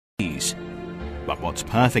cheese. But what's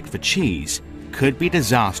perfect for cheese could be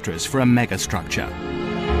disastrous for a megastructure.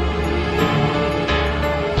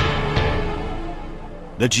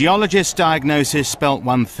 The geologist's diagnosis spelt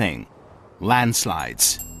one thing: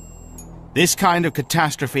 landslides. This kind of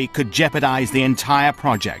catastrophe could jeopardize the entire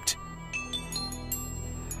project.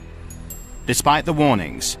 Despite the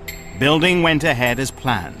warnings, building went ahead as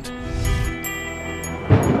planned.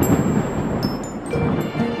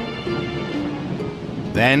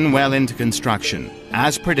 Then, well into construction,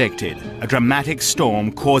 as predicted, a dramatic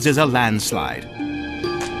storm causes a landslide.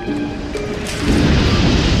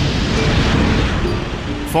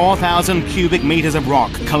 4,000 cubic meters of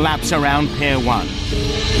rock collapse around Pier 1.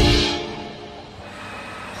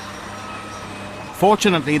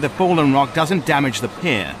 Fortunately, the fallen rock doesn't damage the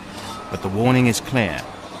pier, but the warning is clear.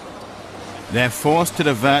 They're forced to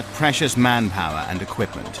divert precious manpower and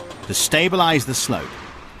equipment to stabilize the slope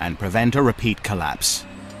and prevent a repeat collapse.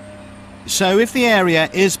 So if the area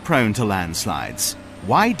is prone to landslides,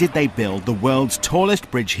 why did they build the world's tallest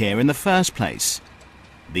bridge here in the first place?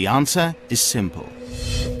 The answer is simple.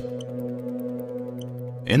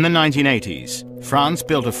 In the 1980s, France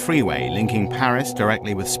built a freeway linking Paris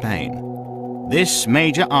directly with Spain. This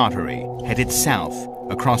major artery headed south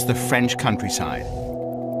across the French countryside,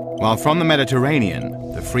 while from the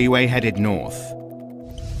Mediterranean, the freeway headed north,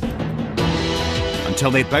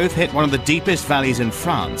 until they both hit one of the deepest valleys in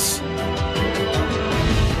France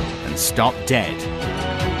and stopped dead.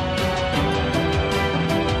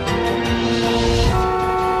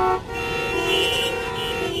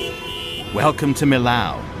 Welcome to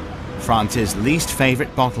Millau, France's least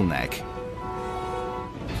favorite bottleneck.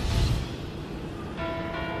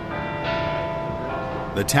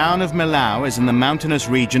 The town of Millau is in the mountainous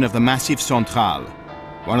region of the Massif Central,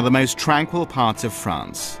 one of the most tranquil parts of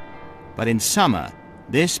France. But in summer,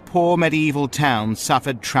 this poor medieval town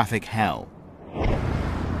suffered traffic hell.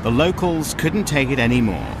 The locals couldn't take it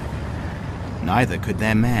anymore. Neither could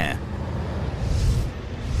their mayor.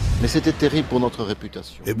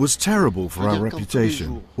 It was terrible for our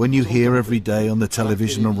reputation. When you hear every day on the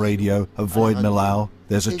television and radio, avoid Millau,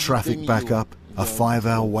 there's a traffic backup, a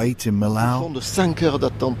 5-hour wait in Millau.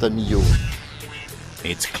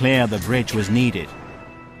 It's clear the bridge was needed.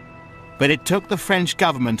 But it took the French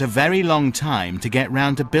government a very long time to get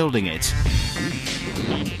round to building it.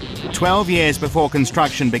 12 years before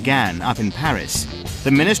construction began up in Paris,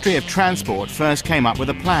 the Ministry of Transport first came up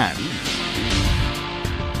with a plan.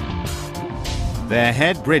 Their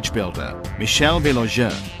head bridge builder,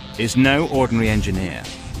 Millau, is no ordinary engineer.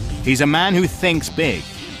 He's a man who thinks big,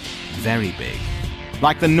 very big.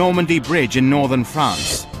 Like the Normandy Bridge in northern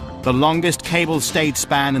France, the longest cable-stayed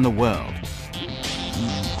span in the world.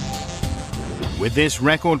 With this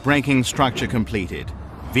record-breaking structure completed,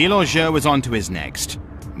 Millau was on to his next,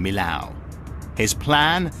 Millau. His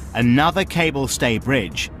plan, another cable-stay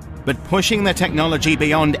bridge, but pushing the technology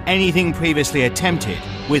beyond anything previously attempted,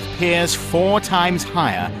 with piers 4 times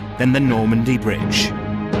higher than the Normandy Bridge.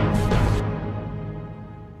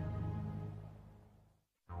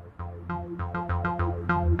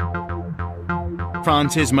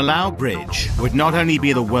 France's Millau Bridge would not only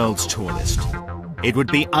be the world's tallest, it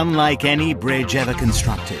would be unlike any bridge ever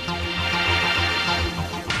constructed.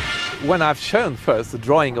 When I've shown first the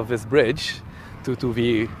drawing of this bridge to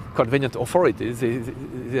the convenient authorities,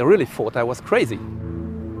 they really thought I was crazy.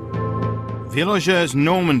 Milau's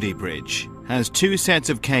Normandy Bridge has 2 sets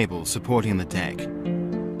of cables supporting the deck.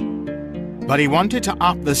 But he wanted to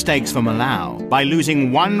up the stakes for Millau by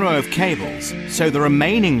losing 1 row of cables, so the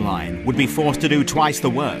remaining line would be forced to do twice the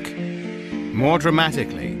work. More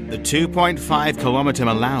dramatically, the 2.5-kilometer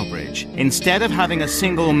Millau Bridge, instead of having a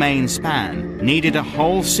single main span, needed a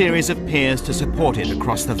whole series of piers to support it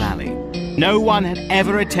across the valley. No one had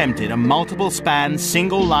ever attempted a multiple-span,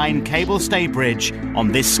 single-line cable-stay bridge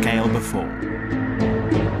on this scale before.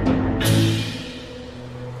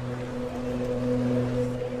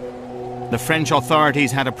 The French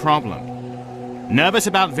authorities had a problem. Nervous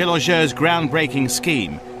about Milau's groundbreaking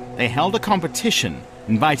scheme, they held a competition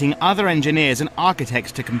inviting other engineers and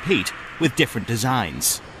architects to compete with different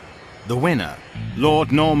designs. The winner,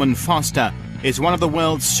 Lord Norman Foster, is one of the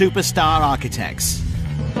world's superstar architects.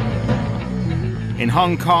 In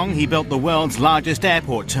Hong Kong, he built the world's largest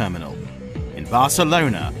airport terminal. In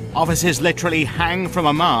Barcelona, offices literally hang from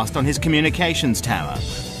a mast on his communications tower.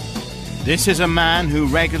 This is a man who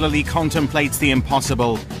regularly contemplates the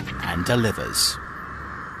impossible and delivers.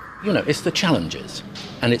 You know, it's the challenges,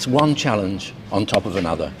 and it's one challenge on top of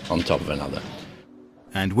another, on top of another.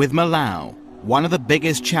 And with Millau, one of the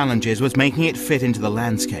biggest challenges was making it fit into the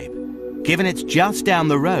landscape. Given it's just down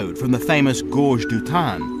the road from the famous Gorge du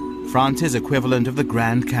Tarn, France's equivalent of the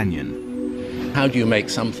Grand Canyon. How do you make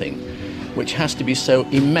something which has to be so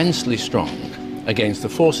immensely strong against the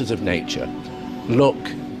forces of nature look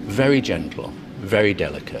very gentle, very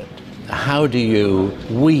delicate? How do you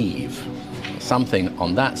weave something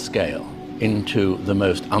on that scale into the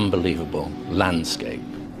most unbelievable landscape?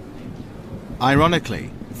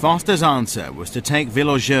 Ironically, Foster's answer was to take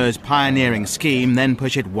Villaugier's pioneering scheme, then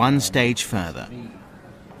push it one stage further.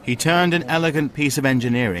 He turned an elegant piece of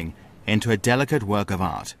engineering into a delicate work of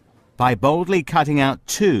art by boldly cutting out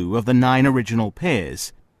 2 of the 9 original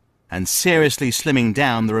piers and seriously slimming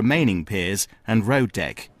down the remaining piers and road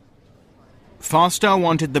deck. Foster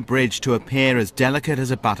wanted the bridge to appear as delicate as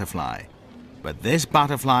a butterfly, but this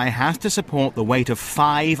butterfly has to support the weight of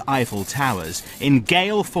 5 Eiffel Towers in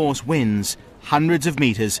gale-force winds hundreds of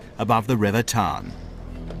meters above the River Tarn.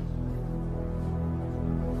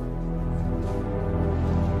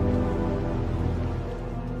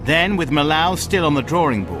 Then, with Millau still on the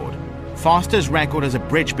drawing board, Foster's record as a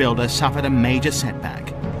bridge builder suffered a major setback.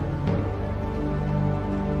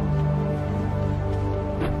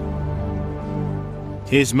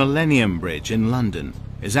 His Millennium Bridge in London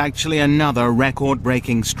is actually another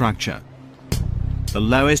record-breaking structure, the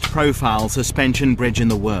lowest profile suspension bridge in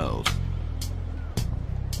the world.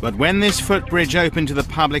 But when this footbridge opened to the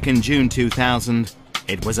public in June 2000,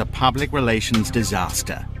 it was a public relations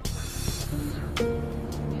disaster.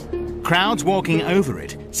 Crowds walking over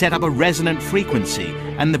it set up a resonant frequency,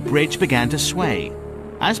 and the bridge began to sway.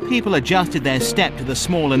 As people adjusted their step to the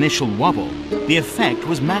small initial wobble, the effect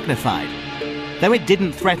was magnified. Though it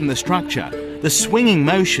didn't threaten the structure, the swinging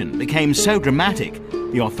motion became so dramatic,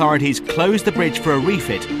 the authorities closed the bridge for a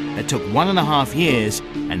refit that took 1.5 years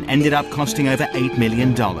and ended up costing over $8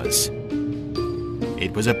 million.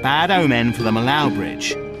 It was a bad omen for the Millau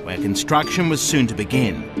Bridge, where construction was soon to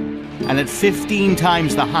begin. And at 15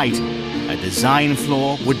 times the height, a design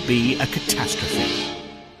flaw would be a catastrophe.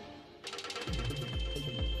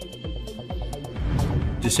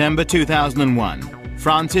 December 2001,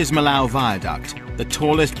 France's Millau Viaduct, the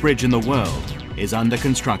tallest bridge in the world, is under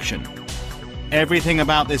construction. Everything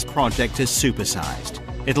about this project is supersized.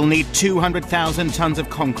 It'll need 200,000 tons of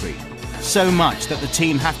concrete, so much that the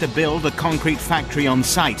team have to build a concrete factory on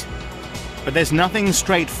site. But there's nothing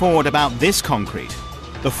straightforward about this concrete.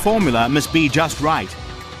 The formula must be just right.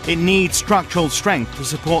 It needs structural strength to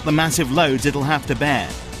support the massive loads it'll have to bear.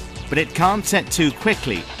 But it can't set too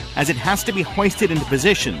quickly, as it has to be hoisted into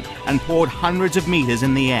position and poured hundreds of meters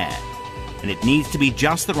in the air. And it needs to be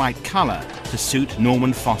just the right color to suit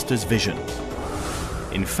Norman Foster's vision.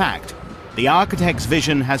 In fact, the architect's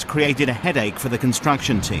vision has created a headache for the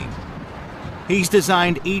construction team. He's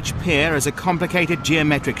designed each pier as a complicated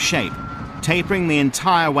geometric shape, tapering the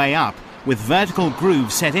entire way up with vertical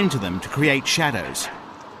grooves set into them to create shadows.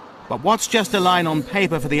 But what's just a line on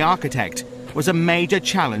paper for the architect was a major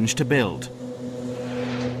challenge to build.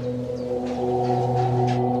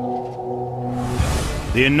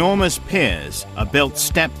 The enormous piers are built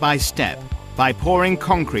step by step by pouring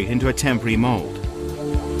concrete into a temporary mold.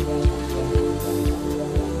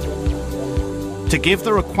 To give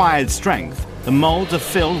the required strength, the molds are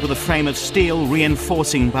filled with a frame of steel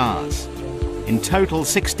reinforcing bars. In total,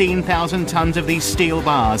 16,000 tons of these steel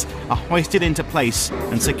bars are hoisted into place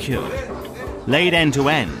and secured. Laid end to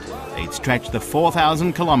end, they'd stretch the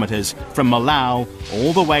 4,000 kilometers from Millau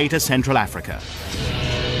all the way to Central Africa.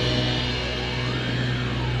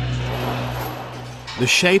 The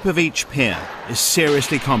shape of each pier is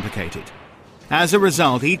seriously complicated. As a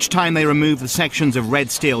result, each time they remove the sections of red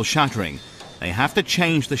steel shuttering, they have to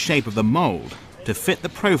change the shape of the mold to fit the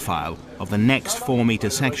profile of the next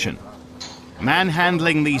 4-meter section.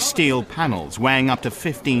 Manhandling these steel panels weighing up to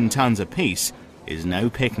 15 tons apiece is no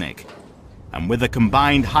picnic. And with the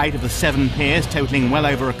combined height of the 7 piers totaling well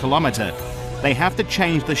over a kilometer, they have to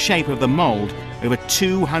change the shape of the mold over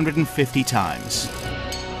 250 times.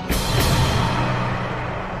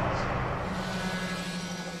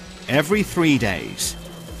 Every 3 days,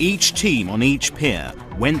 each team on each pier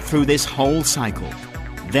went through this whole cycle.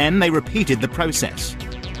 Then they repeated the process.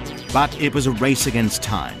 But it was a race against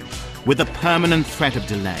time, with a permanent threat of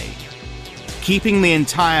delay. Keeping the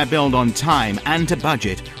entire build on time and to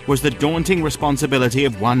budget was the daunting responsibility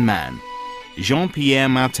of one man, Jean-Pierre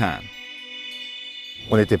Martin.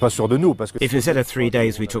 If instead of 3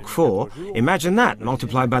 days we took 4, imagine that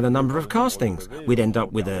multiplied by the number of castings. We'd end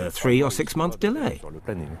up with a 3 or 6 month delay.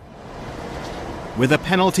 With a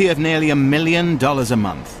penalty of nearly $1 million a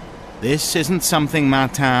month, this isn't something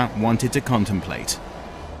Martin wanted to contemplate.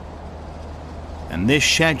 And this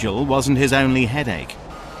schedule wasn't his only headache.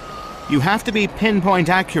 You have to be pinpoint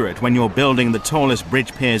accurate when you're building the tallest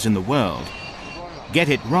bridge piers in the world. Get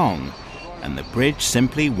it wrong, and the bridge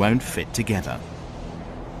simply won't fit together.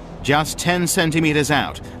 Just 10 centimeters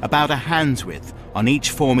out, about a hand's width on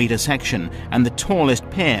each 4-meter section, and the tallest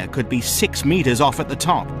pier could be 6 meters off at the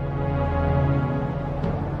top.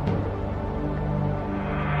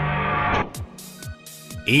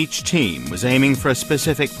 Each team was aiming for a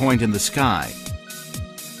specific point in the sky.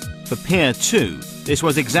 For Pier 2, this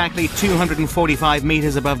was exactly 245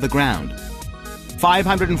 meters above the ground,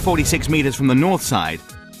 546 meters from the north side,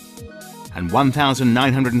 and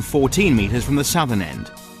 1,914 meters from the southern end.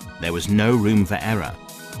 There was no room for error.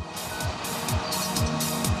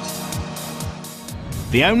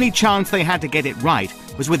 The only chance they had to get it right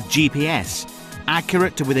was with GPS,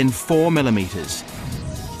 accurate to within 4 millimeters.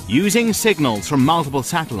 Using signals from multiple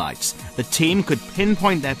satellites, the team could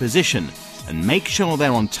pinpoint their position and make sure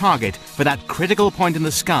they're on target for that critical point in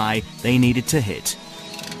the sky they needed to hit.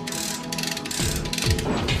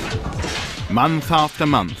 Month after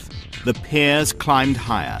month, the piers climbed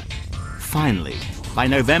higher. Finally, by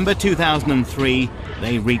November 2003,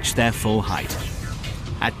 they reached their full height.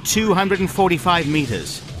 At 245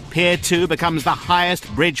 meters, Pier 2 becomes the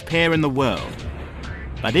highest bridge pier in the world.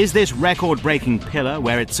 But is this record-breaking pillar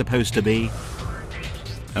where it's supposed to be?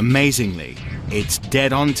 Amazingly, it's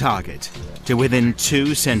dead on target, to within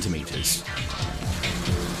 2 centimeters.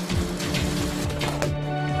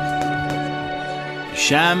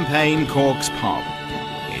 Champagne corks pop.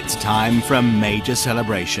 It's time for a major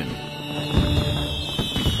celebration.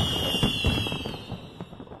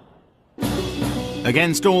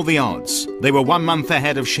 Against all the odds, they were 1 month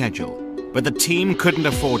ahead of schedule, but the team couldn't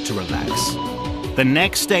afford to relax. The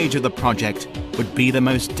next stage of the project would be the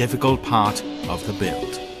most difficult part of the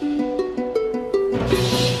build.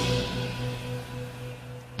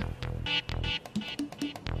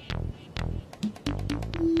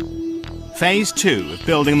 Phase 2 of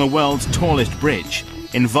building the world's tallest bridge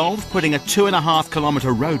involved putting a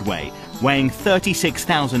 2.5-kilometer roadway weighing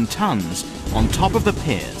 36,000 tons on top of the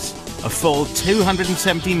piers, a full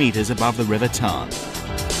 270 meters above the River Tarn.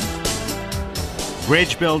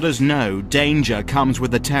 Bridge builders know danger comes with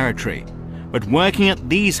the territory, but working at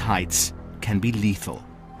these heights can be lethal.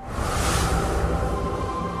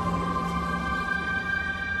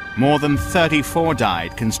 More than 34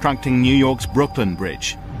 died constructing New York's Brooklyn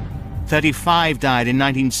Bridge. 35 died in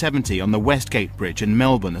 1970 on the Westgate Bridge in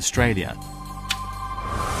Melbourne, Australia.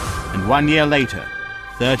 And 1 year later,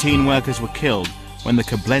 13 workers were killed when the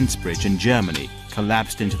Koblenz Bridge in Germany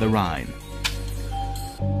collapsed into the Rhine.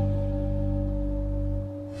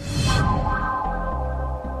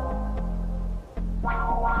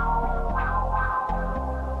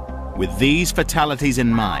 With these fatalities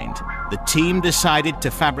in mind, the team decided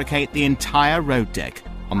to fabricate the entire road deck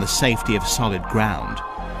on the safety of solid ground.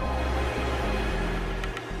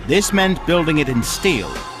 This meant building it in steel,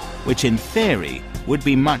 which in theory would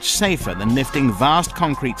be much safer than lifting vast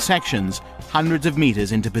concrete sections hundreds of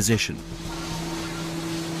meters into position.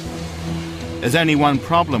 There's only one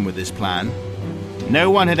problem with this plan. No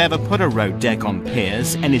one had ever put a road deck on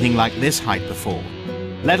piers anything like this height before,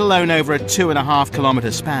 let alone over a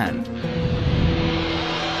 2.5-kilometer span.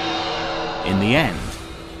 In the end,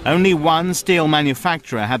 only one steel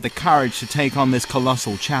manufacturer had the courage to take on this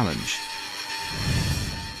colossal challenge.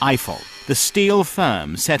 Eiffel, the steel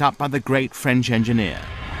firm set up by the great French engineer.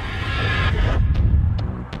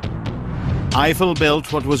 Eiffel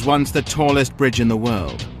built what was once the tallest bridge in the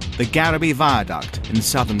world, the Garrabee Viaduct in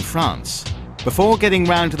southern France, before getting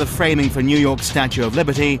round to the framing for New York's Statue of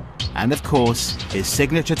Liberty and, of course, his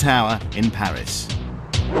signature tower in Paris.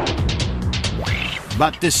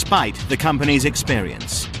 But despite the company's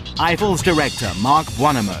experience, Eiffel's director, Marc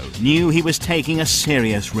Buonamo, knew he was taking a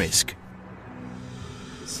serious risk.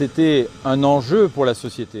 C'était un enjeu pour la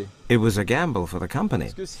société. It was a gamble for the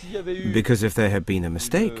company, because if there had been a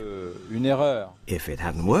mistake, if it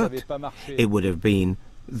hadn't worked, it would have been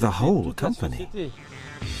the whole company.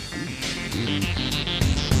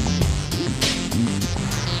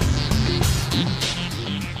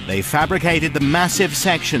 They fabricated the massive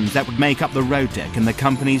sections that would make up the road deck in the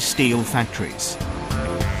company's steel factories.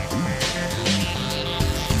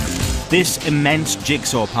 This immense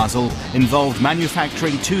jigsaw puzzle involved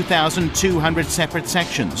manufacturing 2,200 separate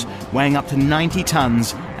sections, weighing up to 90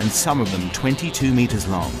 tons, and some of them 22 meters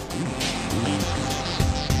long.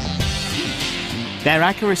 Their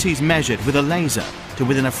accuracy is measured with a laser to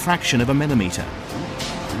within a fraction of a millimeter.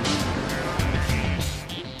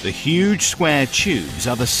 The huge square tubes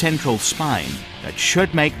are the central spine that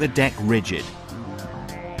should make the deck rigid.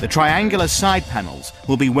 The triangular side panels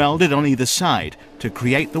will be welded on either side to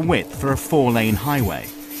create the width for a 4-lane highway.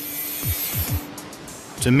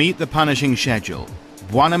 To meet the punishing schedule,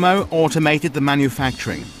 Buonamo automated the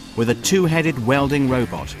manufacturing with a 2-headed welding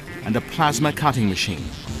robot and a plasma cutting machine.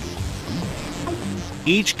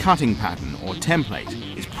 Each cutting pattern or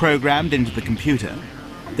template is programmed into the computer.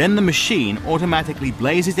 Then the machine automatically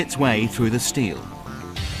blazes its way through the steel.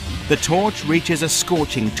 The torch reaches a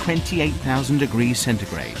scorching 28,000 degrees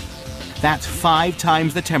centigrade. That's 5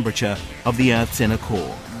 times the temperature of the Earth's inner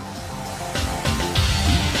core.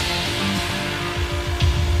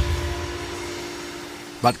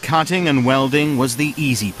 But cutting and welding was the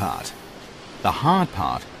easy part. The hard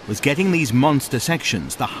part was getting these monster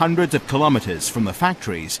sections the hundreds of kilometers from the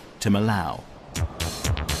factories to Millau.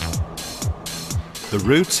 The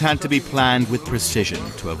routes had to be planned with precision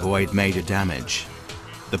to avoid major damage.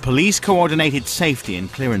 The police coordinated safety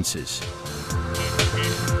and clearances.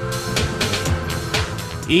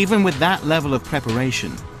 Even with that level of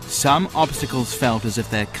preparation, some obstacles felt as if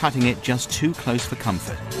they're cutting it just too close for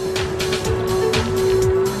comfort.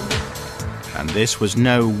 And this was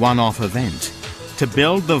no one-off event. To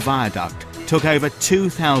build the viaduct took over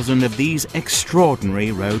 2,000 of these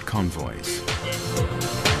extraordinary road convoys.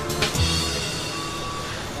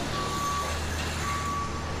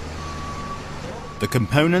 The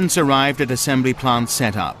components arrived at assembly plants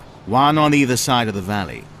set up, one on either side of the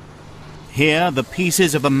valley. Here, the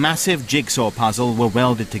pieces of a massive jigsaw puzzle were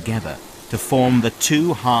welded together to form the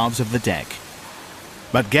 2 halves of the deck.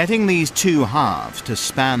 But getting these 2 halves to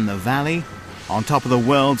span the valley on top of the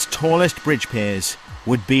world's tallest bridge piers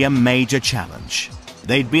would be a major challenge.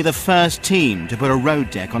 They'd be the first team to put a road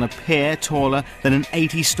deck on a pier taller than an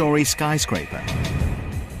 80-story skyscraper.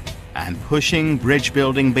 And pushing bridge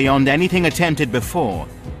building beyond anything attempted before,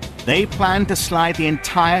 they planned to slide the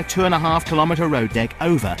entire 2.5-kilometer road deck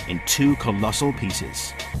over in 2 colossal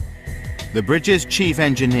pieces. The bridge's chief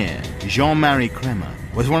engineer, Jean-Marie Kremer,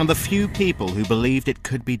 was one of the few people who believed it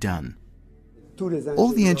could be done.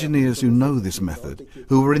 All the engineers who know this method,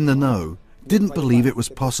 who were in the know, didn't believe it was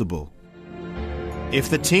possible. If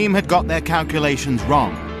the team had got their calculations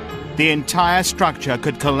wrong, the entire structure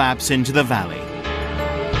could collapse into the valley.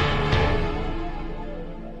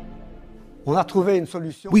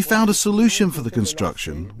 We found a solution for the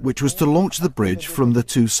construction, which was to launch the bridge from the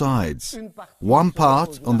 2 sides. One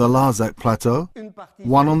part on the Larzac Plateau,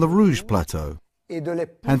 one on the Rouge Plateau.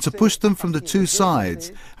 And to push them from the 2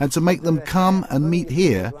 sides and to make them come and meet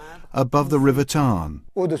here above the River Tarn.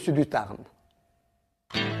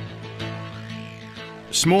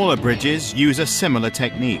 Smaller bridges use a similar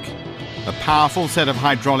technique. A powerful set of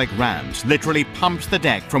hydraulic rams literally pumps the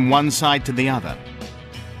deck from one side to the other.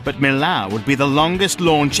 But Millau would be the longest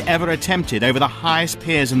launch ever attempted over the highest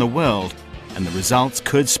piers in the world, and the results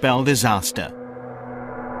could spell disaster.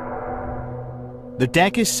 The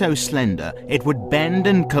deck is so slender, it would bend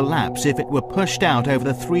and collapse if it were pushed out over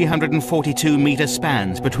the 342-meter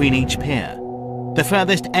spans between each pier. The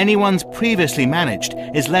furthest anyone's previously managed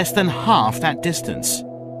is less than half that distance.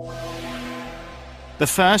 The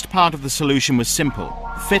first part of the solution was simple.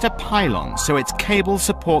 Fit a pylon so its cables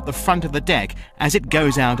support the front of the deck as it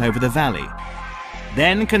goes out over the valley.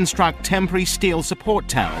 Then construct temporary steel support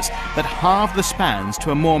towers that halve the spans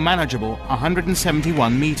to a more manageable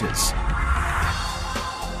 171 meters.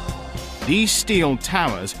 These steel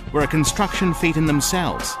towers were a construction feat in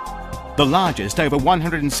themselves. The largest, over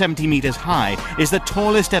 170 meters high, is the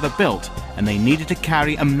tallest ever built, and they needed to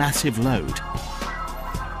carry a massive load.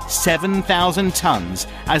 7,000 tons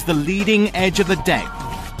as the leading edge of the deck,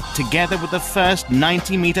 together with the first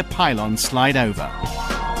 90-meter pylon slide over.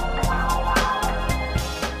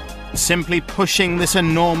 Simply pushing this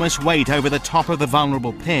enormous weight over the top of the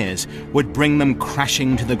vulnerable piers would bring them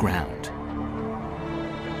crashing to the ground.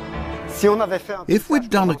 If we'd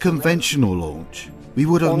done a conventional launch, we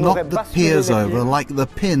would have knocked the piers over like the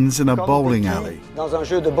pins in a bowling alley.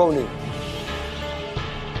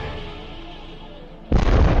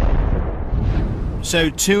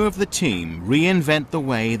 So 2 of the team reinvent the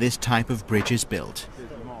way this type of bridge is built.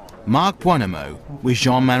 Marc Buonamo with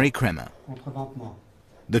Jean-Marie Kremer.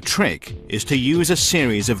 The trick is to use a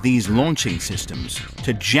series of these launching systems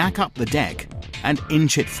to jack up the deck and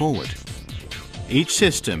inch it forward. Each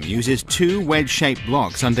system uses 2 wedge-shaped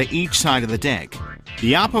blocks under each side of the deck.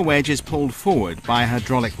 The upper wedge is pulled forward by a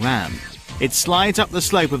hydraulic ram. It slides up the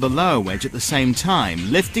slope of the lower wedge at the same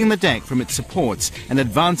time, lifting the deck from its supports and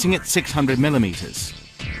advancing it 600 millimeters.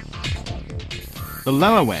 The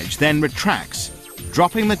lower wedge then retracts,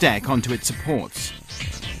 dropping the deck onto its supports.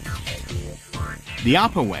 The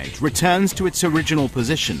upper wedge returns to its original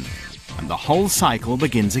position, and the whole cycle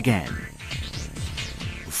begins again.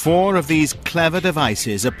 4 of these clever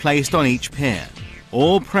devices are placed on each pier,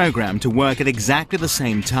 all programmed to work at exactly the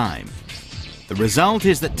same time. The result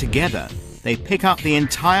is that together, they pick up the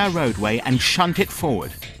entire roadway and shunt it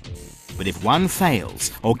forward. But if one fails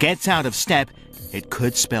or gets out of step, it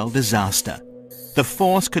could spell disaster. The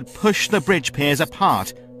force could push the bridge piers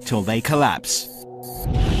apart till they collapse.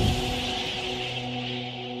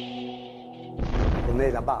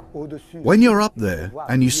 When you're up there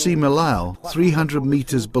and you see Millau 300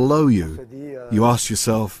 meters below you, you ask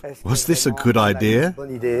yourself, was this a good idea?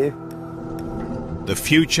 The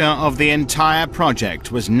future of the entire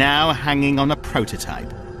project was now hanging on a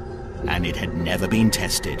prototype, and it had never been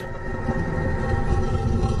tested.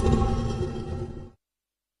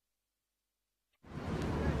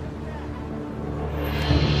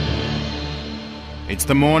 It's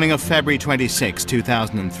the morning of February 26,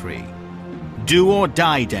 2003. Do or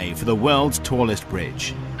die day for the world's tallest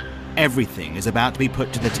bridge. Everything is about to be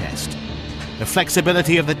put to the test. The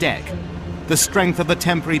flexibility of the deck, the strength of the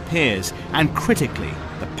temporary piers, and critically,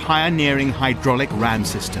 the pioneering hydraulic ram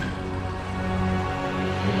system.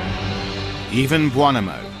 Even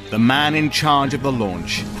Buonamo, the man in charge of the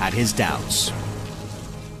launch, had his doubts.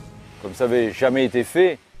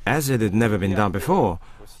 As it had never been done before,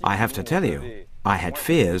 I have to tell you, I had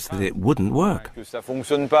fears that it wouldn't work.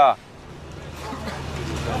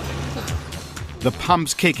 The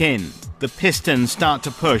pumps kick in, the pistons start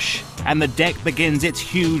to push, and the deck begins its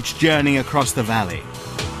huge journey across the valley.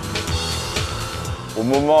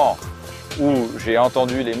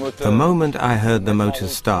 The moment I heard the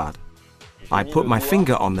motors start, I put my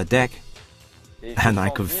finger on the deck, and I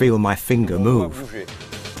could feel my finger move.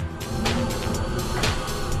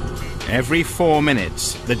 Every 4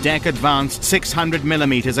 minutes, the deck advanced 600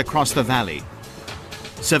 millimeters across the valley.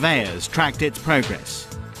 Surveyors tracked its progress.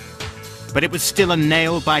 But it was still a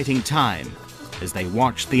nail-biting time as they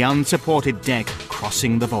watched the unsupported deck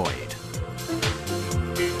crossing the void.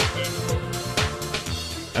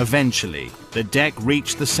 Eventually, the deck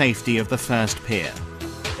reached the safety of the first pier.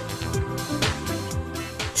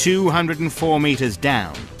 204 meters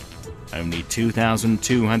down, only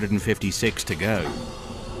 2,256 to go.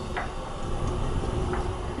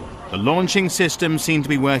 The launching system seemed to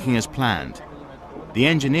be working as planned. The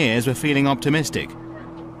engineers were feeling optimistic.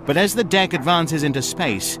 But as the deck advances into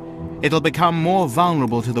space, it'll become more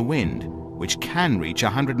vulnerable to the wind, which can reach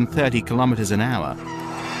 130 kilometers an hour.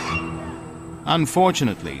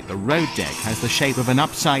 Unfortunately, the road deck has the shape of an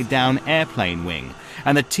upside-down airplane wing,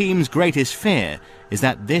 and the team's greatest fear is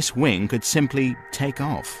that this wing could simply take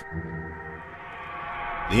off.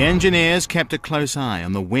 The engineers kept a close eye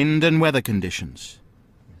on the wind and weather conditions.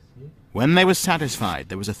 When they were satisfied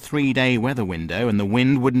there was a 3-day weather window and the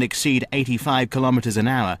wind wouldn't exceed 85 kilometers an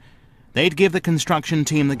hour, they'd give the construction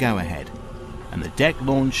team the go-ahead, and the deck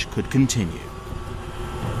launch could continue.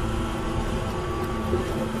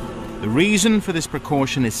 The reason for this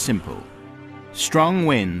precaution is simple. Strong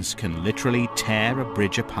winds can literally tear a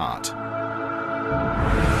bridge apart.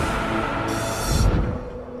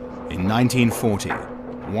 In 1940,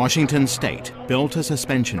 Washington State built a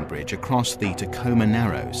suspension bridge across the Tacoma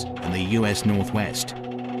Narrows in the US Northwest.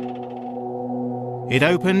 It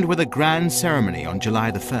opened with a grand ceremony on July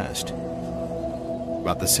the 1st.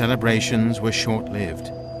 But the celebrations were short-lived.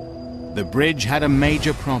 The bridge had a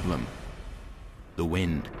major problem: the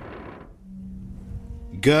wind.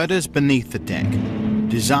 Girders beneath the deck,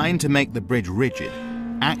 designed to make the bridge rigid,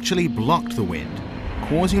 actually blocked the wind,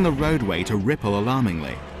 causing the roadway to ripple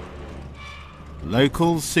alarmingly.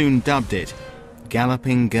 Locals soon dubbed it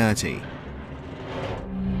Galloping Gertie.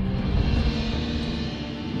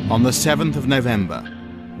 On the 7th of November,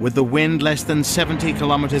 with the wind less than 70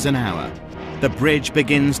 kilometers an hour, the bridge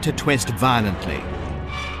begins to twist violently.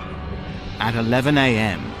 At 11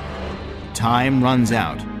 a.m., time runs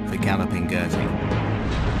out for Galloping Gertie.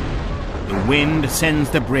 The wind sends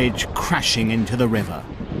the bridge crashing into the river.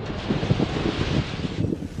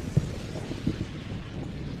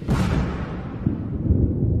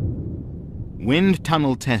 Wind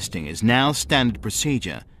tunnel testing is now standard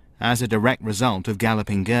procedure as a direct result of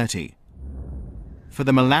Galloping Gertie. For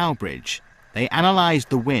the Millau Bridge, they analyzed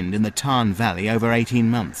the wind in the Tarn Valley over 18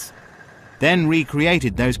 months, then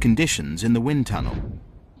recreated those conditions in the wind tunnel.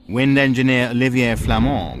 Wind engineer Olivier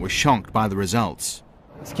Flamand was shocked by the results.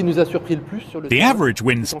 The average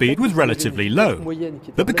wind speed was relatively low,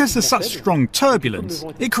 but because there's such strong turbulence,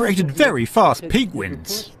 it created very fast peak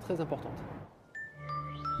winds.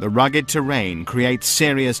 The rugged terrain creates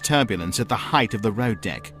serious turbulence at the height of the road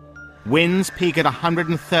deck. Winds peak at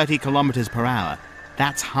 130 kilometers per hour.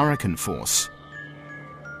 That's hurricane force.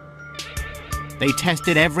 They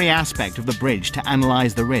tested every aspect of the bridge to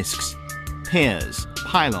analyze the risks: piers,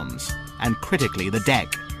 pylons, and critically the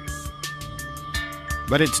deck.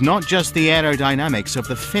 But it's not just the aerodynamics of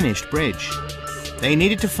the finished bridge. They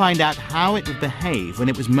needed to find out how it would behave when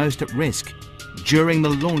it was most at risk, during the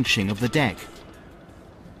launching of the deck.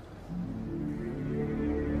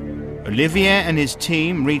 Olivier and his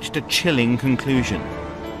team reached a chilling conclusion.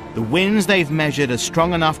 The winds they've measured are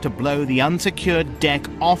strong enough to blow the unsecured deck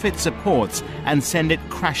off its supports and send it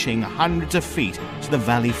crashing hundreds of feet to the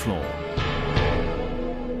valley floor.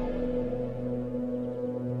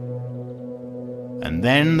 And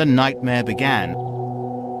then the nightmare began.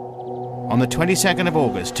 On the 22nd of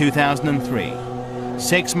August 2003,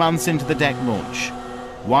 6 months into the deck launch,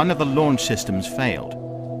 one of the launch systems failed,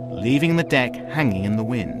 leaving the deck hanging in the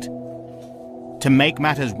wind. To make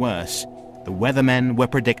matters worse, the weathermen were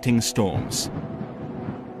predicting storms.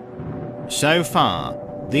 So far,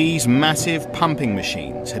 these massive pumping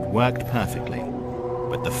machines had worked perfectly.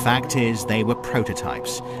 But the fact is they were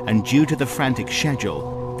prototypes, and due to the frantic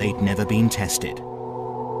schedule, they'd never been tested.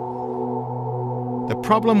 The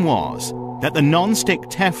problem was that the non-stick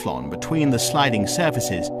Teflon between the sliding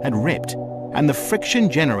surfaces had ripped, and the friction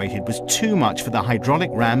generated was too much for the hydraulic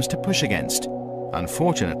rams to push against.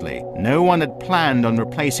 Unfortunately, no one had planned on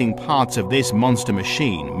replacing parts of this monster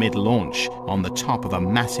machine mid-launch on the top of a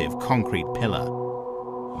massive concrete pillar.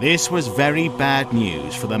 This was very bad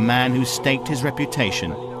news for the man who staked his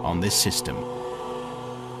reputation on this system.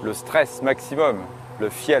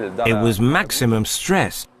 It was maximum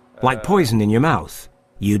stress, like poison in your mouth.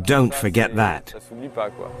 You don't forget that.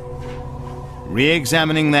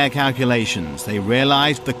 Re-examining their calculations, they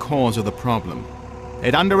realized the cause of the problem.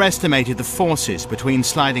 They'd underestimated the forces between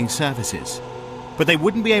sliding surfaces, but they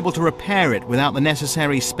wouldn't be able to repair it without the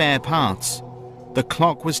necessary spare parts. The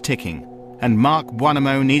clock was ticking, and Marc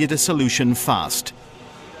Buonamo needed a solution fast.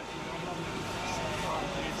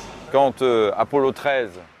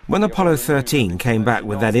 When Apollo 13 came back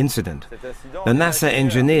with that incident, the NASA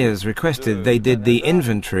engineers requested they did the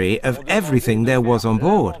inventory of everything there was on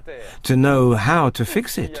board to know how to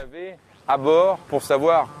fix it.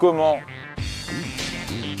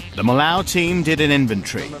 The Millau team did an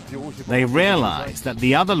inventory. They realized that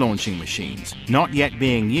the other launching machines, not yet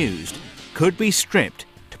being used, could be stripped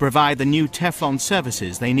to provide the new Teflon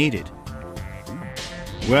surfaces they needed.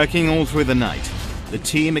 Working all through the night, the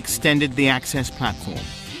team extended the access platform.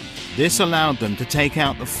 This allowed them to take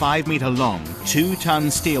out the 5-meter-long,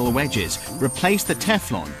 2-ton steel wedges, replace the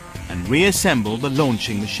Teflon, and reassemble the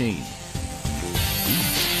launching machine.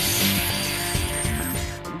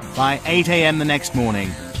 By 8 a.m. the next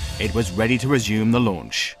morning, it was ready to resume the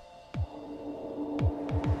launch.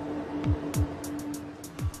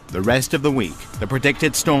 The rest of the week, the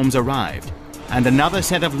predicted storms arrived, and another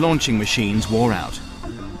set of launching machines wore out.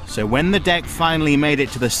 So when the deck finally made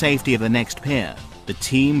it to the safety of the next pier, the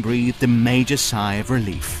team breathed a major sigh of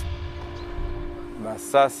relief.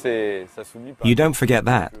 You don't forget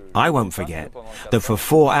that. I won't forget that for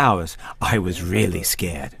 4 hours I was really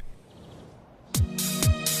scared.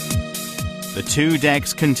 The two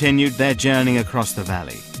decks continued their journey across the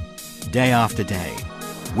valley. Day after day,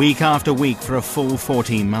 week after week for a full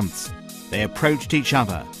 14 months, they approached each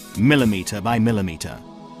other, millimeter by millimeter.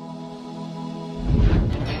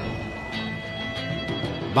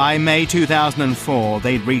 By May 2004,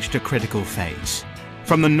 they'd reached a critical phase.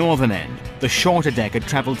 From the northern end, the shorter deck had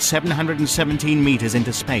traveled 717 meters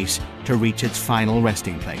into space to reach its final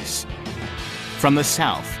resting place. From the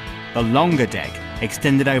south, the longer deck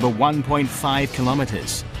extended over 1.5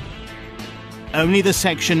 kilometers. Only the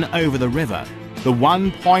section over the river, the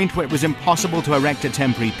one point where it was impossible to erect a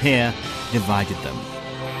temporary pier, divided them.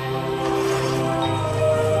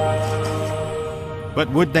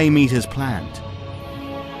 But would they meet as planned?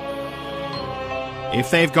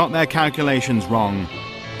 If they've got their calculations wrong,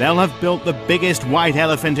 they'll have built the biggest white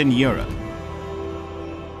elephant in Europe.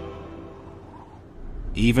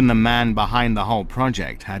 Even the man behind the whole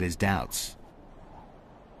project had his doubts.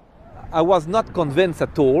 I was not convinced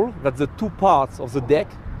at all that the two parts of the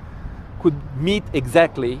deck could meet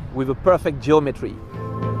exactly with a perfect geometry.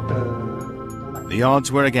 The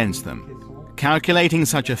odds were against them. Calculating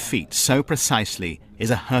such a feat so precisely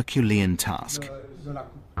is a Herculean task.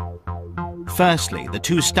 Firstly, the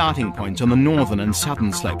two starting points on the northern and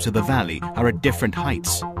southern slopes of the valley are at different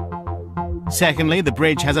heights. Secondly, the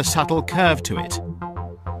bridge has a subtle curve to it.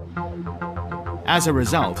 As a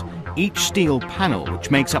result, each steel panel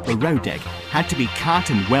which makes up the road deck had to be cut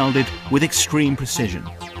and welded with extreme precision.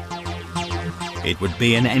 It would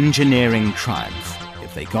be an engineering triumph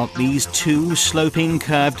if they got these two sloping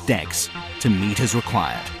curved decks to meet as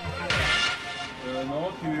required.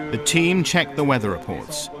 The team checked the weather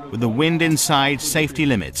reports. With the wind inside safety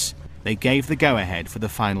limits, they gave the go-ahead for the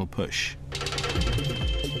final push.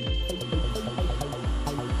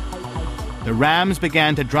 The rams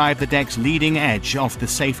began to drive the deck's leading edge off the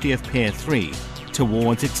safety of Pier 3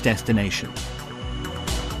 towards its destination.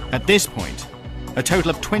 At this point, a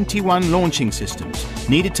total of 21 launching systems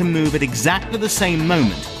needed to move at exactly the same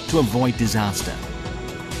moment to avoid disaster.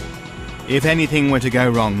 If anything were to go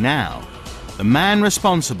wrong now, the man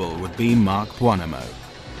responsible would be Marc Buonamo.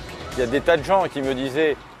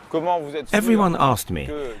 Everyone asked me,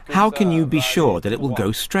 how can you be sure that it will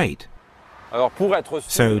go straight?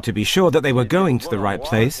 So to be sure that they were going to the right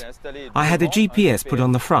place, I had a GPS put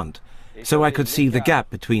on the front, so I could see the gap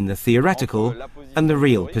between the theoretical and the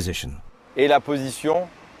real position. Over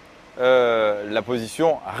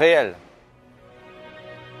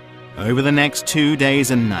the next 2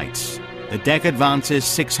 days and nights, the deck advances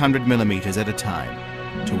 600 millimeters at a time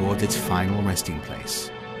towards its final resting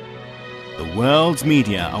place. The world's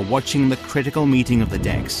media are watching the critical meeting of the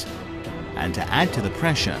decks, and to add to the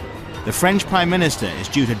pressure, the French Prime Minister is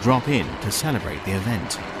due to drop in to celebrate the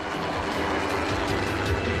event.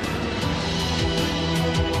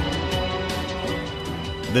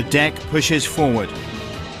 The deck pushes forward,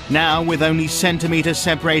 now with only centimeters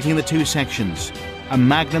separating the two sections. A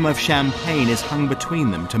magnum of champagne is hung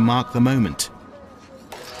between them to mark the moment.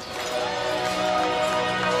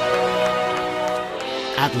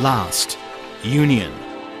 At last, union.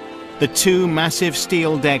 The two massive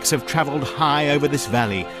steel decks have traveled high over this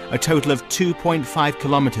valley, a total of 2.5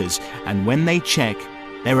 kilometers, and when they check,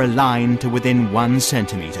 they're aligned to within 1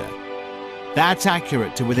 centimeter. That's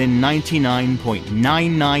accurate to within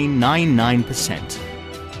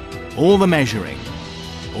 99.9999%. All the measuring,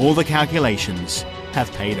 all the calculations have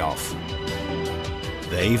paid off.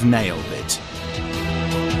 They've nailed it.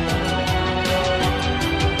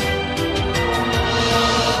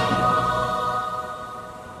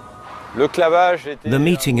 The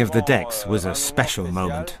meeting of the decks was a special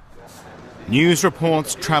moment. News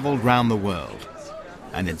reports traveled round the world,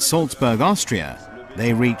 and in Salzburg, Austria,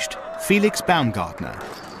 they reached Felix Baumgartner,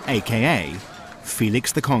 aka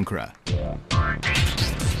Felix the Conqueror.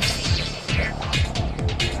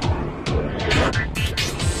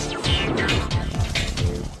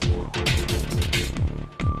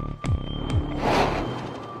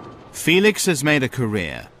 Felix has made a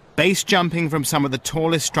career base jumping from some of the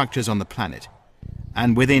tallest structures on the planet,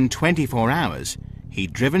 and within 24 hours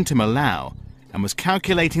he'd driven to Millau and was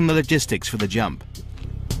calculating the logistics for the jump.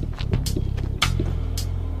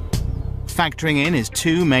 Factoring in his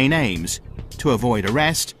two main aims, to avoid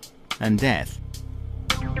arrest and death.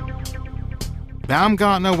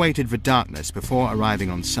 Baumgartner waited for darkness before arriving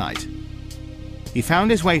on site. He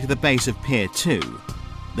found his way to the base of Pier 2,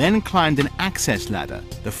 then climbed an access ladder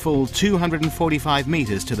the full 245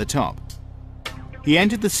 meters to the top. He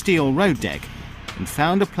entered the steel road deck and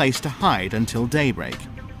found a place to hide until daybreak.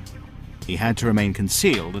 He had to remain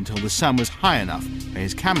concealed until the sun was high enough for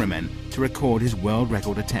his cameramen to record his world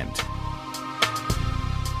record attempt.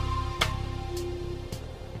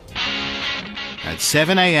 At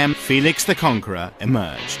 7 a.m., Felix the Conqueror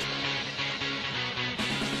emerged.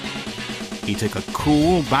 He took a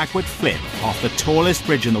cool backward flip off the tallest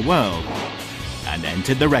bridge in the world and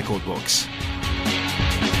entered the record books.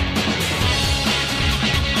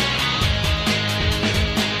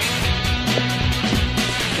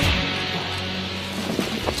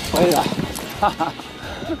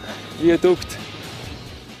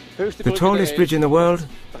 The tallest bridge in the world,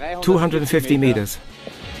 250 meters.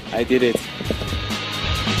 I did it.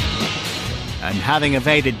 And having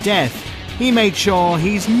evaded death, he made sure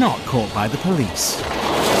he's not caught by the police.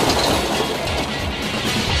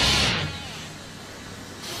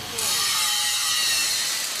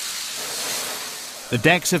 The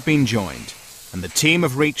decks have been joined, and the team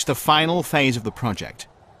have reached the final phase of the project.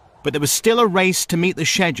 But there was still a race to meet the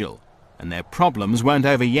schedule, and their problems weren't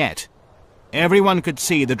over yet. Everyone could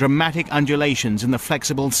see the dramatic undulations in the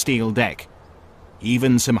flexible steel deck.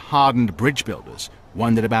 Even some hardened bridge builders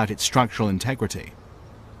wondered about its structural integrity.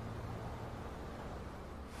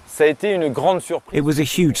 It was a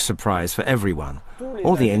huge surprise for everyone.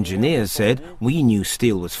 All the engineers said, we knew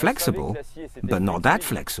steel was flexible, but not that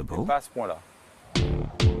flexible.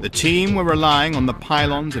 The team were relying on the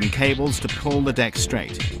pylons and cables to pull the deck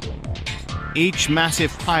straight. Each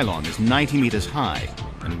massive pylon is 90 meters high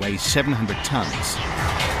and weighs 700 tons.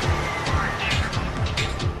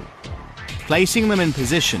 Placing them in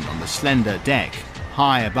position on the slender deck,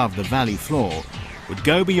 high above the valley floor, would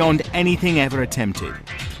go beyond anything ever attempted.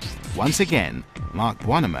 Once again, Marc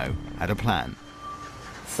Buonamo had a plan.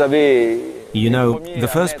 You know, the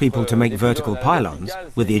first people to make vertical pylons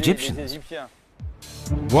were the Egyptians.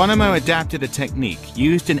 Buonamo adapted a technique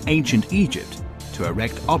used in ancient Egypt to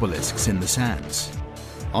erect obelisks in the sands.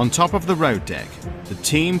 On top of the road deck, the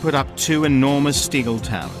team put up two enormous steel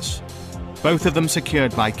towers, both of them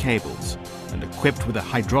secured by cables and equipped with a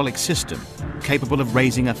hydraulic system capable of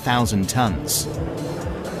raising 1,000 tons.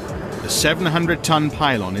 The 700-ton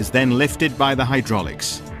pylon is then lifted by the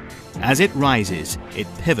hydraulics. As it rises, it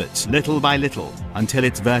pivots little by little until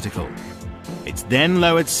it's vertical. It's then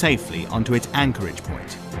lowered safely onto its anchorage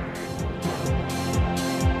point.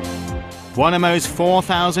 Buonamo's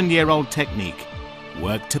 4,000-year-old technique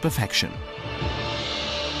worked to perfection.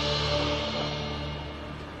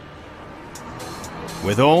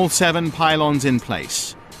 With all 7 pylons in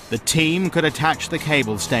place, the team could attach the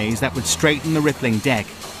cable stays that would straighten the rippling deck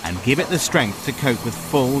and give it the strength to cope with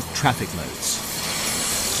full traffic loads.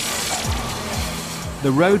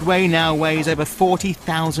 The roadway now weighs over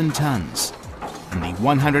 40,000 tons, and the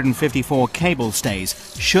 154 cable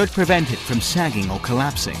stays should prevent it from sagging or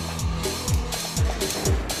collapsing.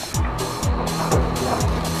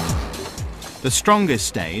 The strongest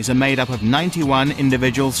stays are made up of 91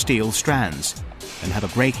 individual steel strands and have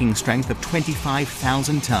a braking strength of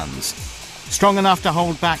 25,000 tons, strong enough to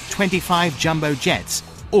hold back 25 jumbo jets,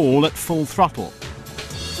 all at full throttle.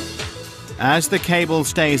 As the cable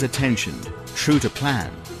stays are tensioned, true to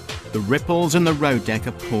plan, the ripples in the road deck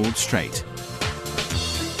are pulled straight.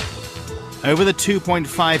 Over the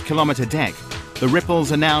 2.5-kilometre deck, the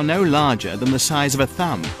ripples are now no larger than the size of a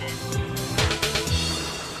thumb.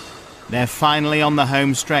 They're finally on the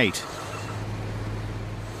home straight.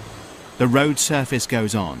 The road surface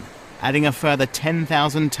goes on, adding a further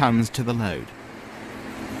 10,000 tons to the load.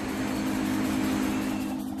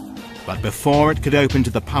 But before it could open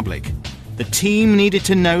to the public, the team needed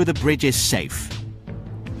to know the bridge is safe.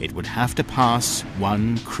 It would have to pass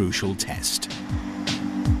one crucial test.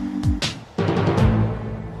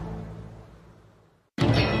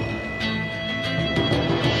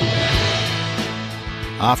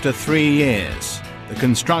 After 3 years, the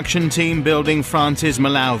construction team building France's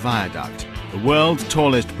Millau Viaduct, the world's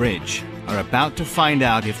tallest bridge, are about to find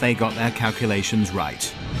out if they got their calculations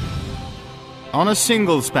right. On a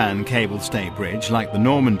single-span cable-stay bridge like the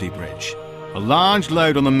Normandy Bridge, a large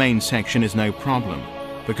load on the main section is no problem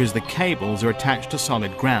because the cables are attached to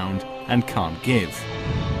solid ground and can't give.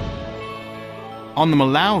 On the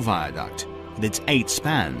Millau Viaduct, with its 8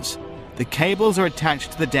 spans, the cables are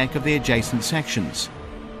attached to the deck of the adjacent sections.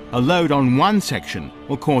 A load on one section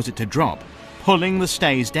will cause it to drop, pulling the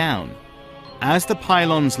stays down. As the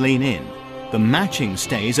pylons lean in, the matching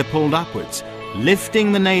stays are pulled upwards,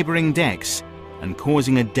 lifting the neighbouring decks and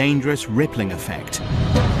causing a dangerous rippling effect.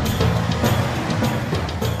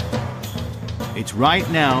 It's right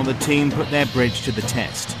now the team put their bridge to the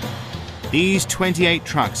test. These 28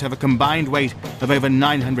 trucks have a combined weight of over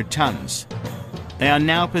 900 tons. They are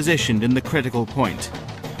now positioned in the critical point,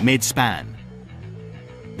 mid-span.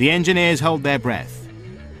 The engineers hold their breath.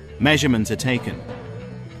 Measurements are taken.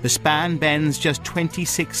 The span bends just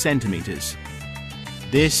 26 centimeters.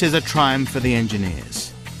 This is a triumph for the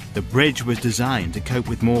engineers. The bridge was designed to cope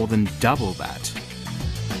with more than double that.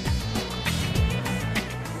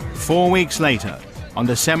 4 weeks later, on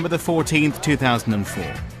December the 14th, 2004,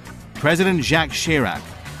 President Jacques Chirac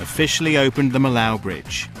officially opened the Millau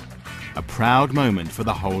Bridge. A proud moment for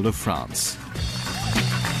the whole of France.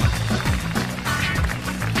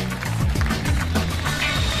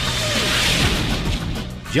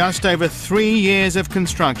 Just over 3 years of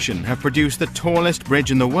construction have produced the tallest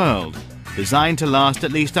bridge in the world, designed to last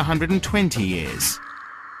at least 120 years.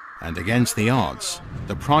 And against the odds,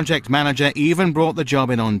 the project manager even brought the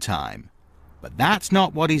job in on time. But that's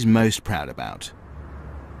not what he's most proud about.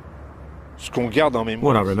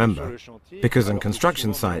 What I remember, because on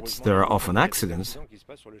construction sites there are often accidents,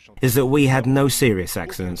 is that we had no serious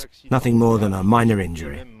accidents, nothing more than a minor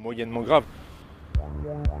injury.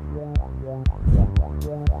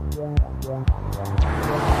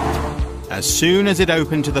 As soon as it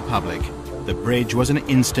opened to the public, the bridge was an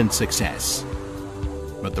instant success.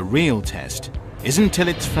 But the real test isn't till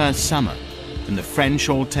its first summer, when the French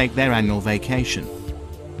all take their annual vacation.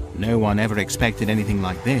 No one ever expected anything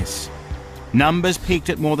like this. Numbers peaked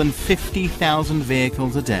at more than 50,000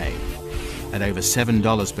 vehicles a day. At over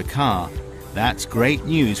 $7 per car, that's great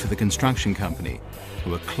news for the construction company,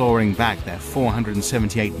 who are clawing back their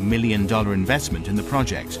 $478 million investment in the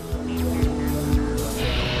project.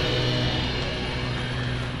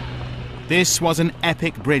 This was an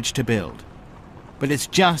epic bridge to build, but it's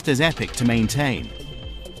just as epic to maintain.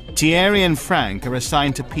 Thierry and Frank are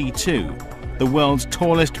assigned to P2, the world's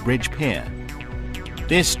tallest bridge pier.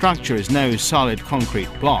 This structure is no solid concrete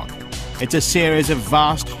block. It's a series of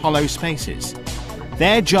vast hollow spaces.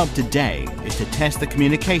 Their job today is to test the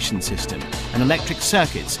communication system and electric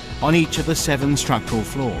circuits on each of the 7 structural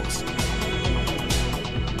floors.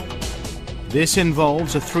 This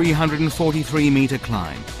involves a 343-meter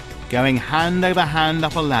climb, going hand over hand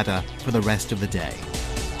up a ladder for the rest of the day.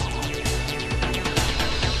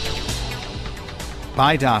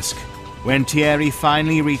 By dusk, when Thierry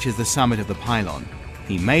finally reaches the summit of the pylon,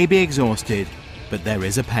 he may be exhausted, but there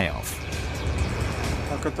is a payoff.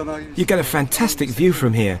 You get a fantastic view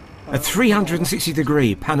from here, a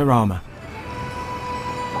 360-degree panorama.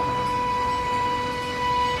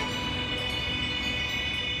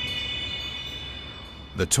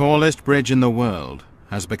 The tallest bridge in the world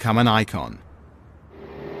has become an icon.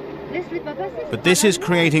 But this is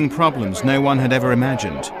creating problems no one had ever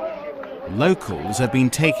imagined. Locals have been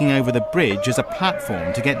taking over the bridge as a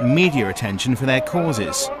platform to get media attention for their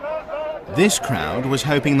causes. This crowd was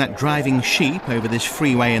hoping that driving sheep over this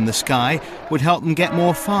freeway in the sky would help them get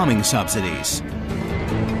more farming subsidies.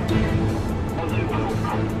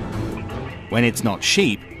 When it's not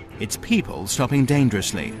sheep, it's people stopping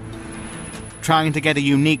dangerously, trying to get a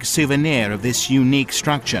unique souvenir of this unique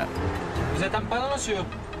structure.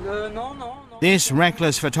 This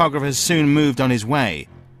reckless photographer soon moved on his way,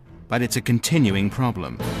 but it's a continuing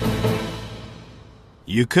problem.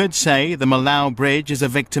 You could say the Millau Bridge is a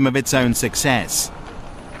victim of its own success.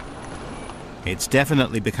 It's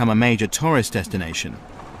definitely become a major tourist destination.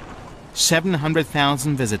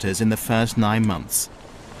 700,000 visitors in the first 9 months.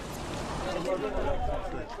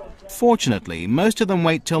 Fortunately, most of them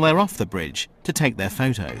wait till they're off the bridge to take their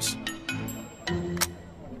photos.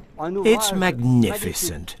 It's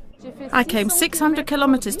magnificent. I came 600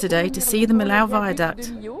 kilometers today to see the Millau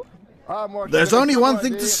Viaduct. There's only one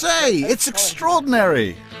thing to say. It's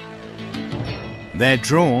extraordinary. They're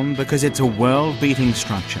drawn because it's a world-beating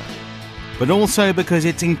structure, but also because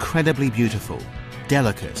it's incredibly beautiful,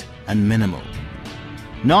 delicate and minimal.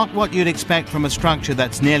 Not what you'd expect from a structure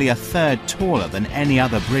that's nearly a third taller than any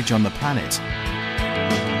other bridge on the planet.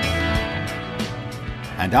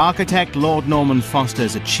 And architect Lord Norman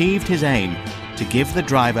Foster's achieved his aim to give the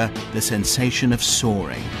driver the sensation of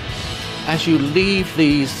soaring. As you leave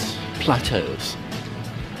these plateaus,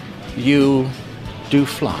 you do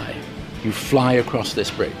fly. You fly across this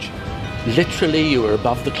bridge. Literally, you are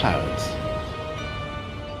above the clouds.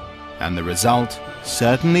 And the result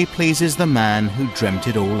certainly pleases the man who dreamt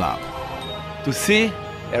it all up. To see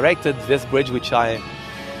erected this bridge, which I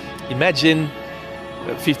imagine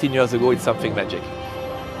 15 years ago, it's something magic.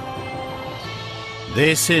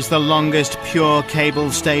 This is the longest pure cable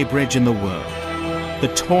stay bridge in the world,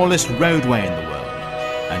 the tallest roadway in the world,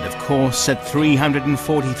 and of course at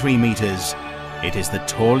 343 meters, it is the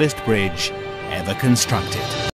tallest bridge ever constructed.